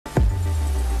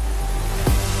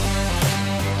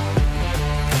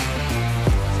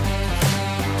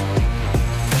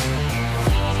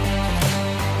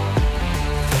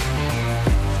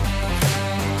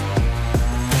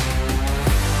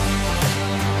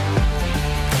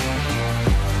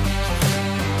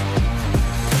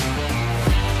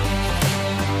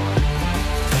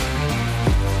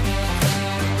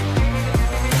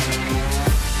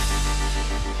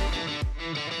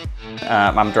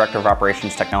I'm Director of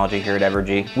Operations Technology here at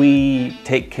Evergy. We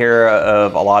take care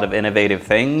of a lot of innovative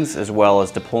things as well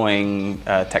as deploying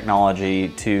technology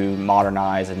to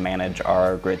modernize and manage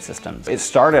our grid systems. It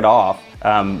started off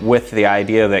with the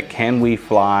idea that can we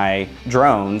fly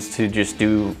drones to just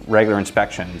do regular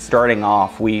inspections. Starting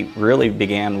off, we really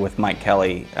began with Mike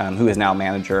Kelly, who is now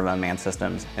manager of unmanned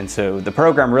systems. And so the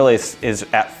program really is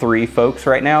at 3 folks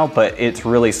right now, but it's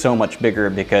really so much bigger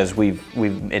because we've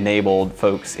enabled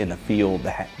folks in the field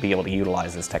to be able to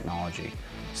utilize this technology.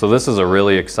 So this is a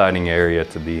really exciting area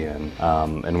to be in,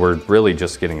 and we're really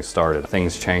just getting started.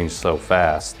 Things change so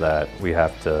fast that we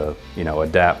have to,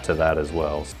 adapt to that as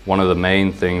well. One of the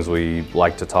main things we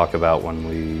like to talk about when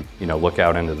we, look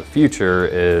out into the future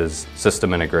is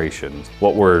system integration.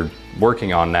 What we're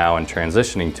working on now and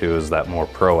transitioning to is that more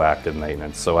proactive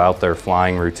maintenance. So out there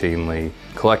flying routinely,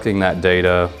 collecting that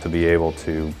data to be able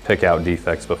to pick out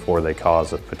defects before they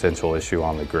cause a potential issue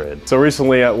on the grid. So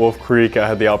recently at Wolf Creek, I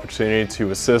had the opportunity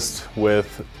to assist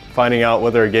with finding out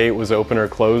whether a gate was open or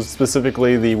closed,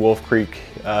 specifically the Wolf Creek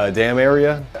dam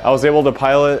area. I was able to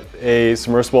pilot a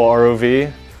submersible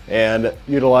ROV and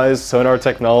utilize sonar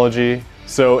technology.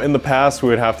 So in the past, we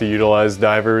would have to utilize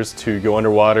divers to go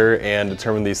underwater and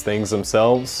determine these things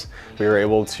themselves. We were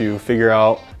able to figure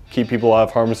out, keep people out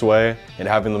of harm's way, and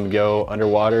having them go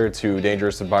underwater to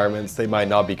dangerous environments they might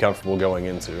not be comfortable going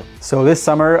into. So this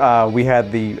summer, we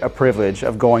had the privilege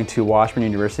of going to Washburn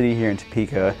University here in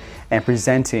Topeka and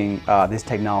presenting this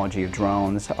technology of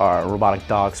drones, our robotic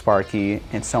dog Sparky,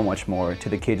 and so much more to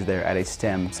the kids there at a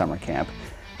STEM summer camp.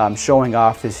 Showing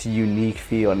off this unique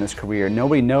field in this career.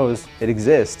 Nobody knows it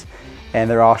exists, and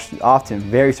they're often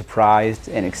very surprised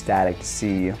and ecstatic to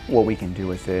see what we can do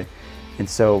with it. And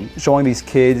so showing these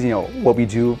kids, what we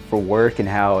do for work and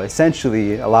how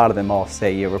essentially a lot of them all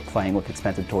say, we're playing with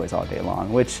expensive toys all day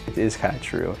long, which is kind of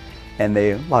true. And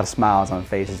a lot of smiles on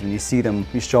faces when you see them,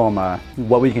 you show them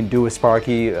what we can do with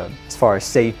Sparky as far as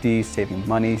safety, saving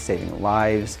money, saving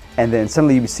lives. And then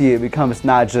suddenly you see it becomes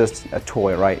not just a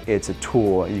toy, right? It's a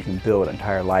tool you can build an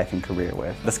entire life and career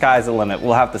with. The sky's the limit.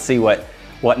 We'll have to see what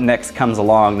next comes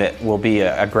along that will be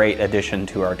a great addition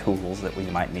to our tools that we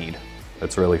might need.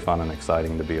 It's really fun and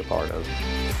exciting to be a part of.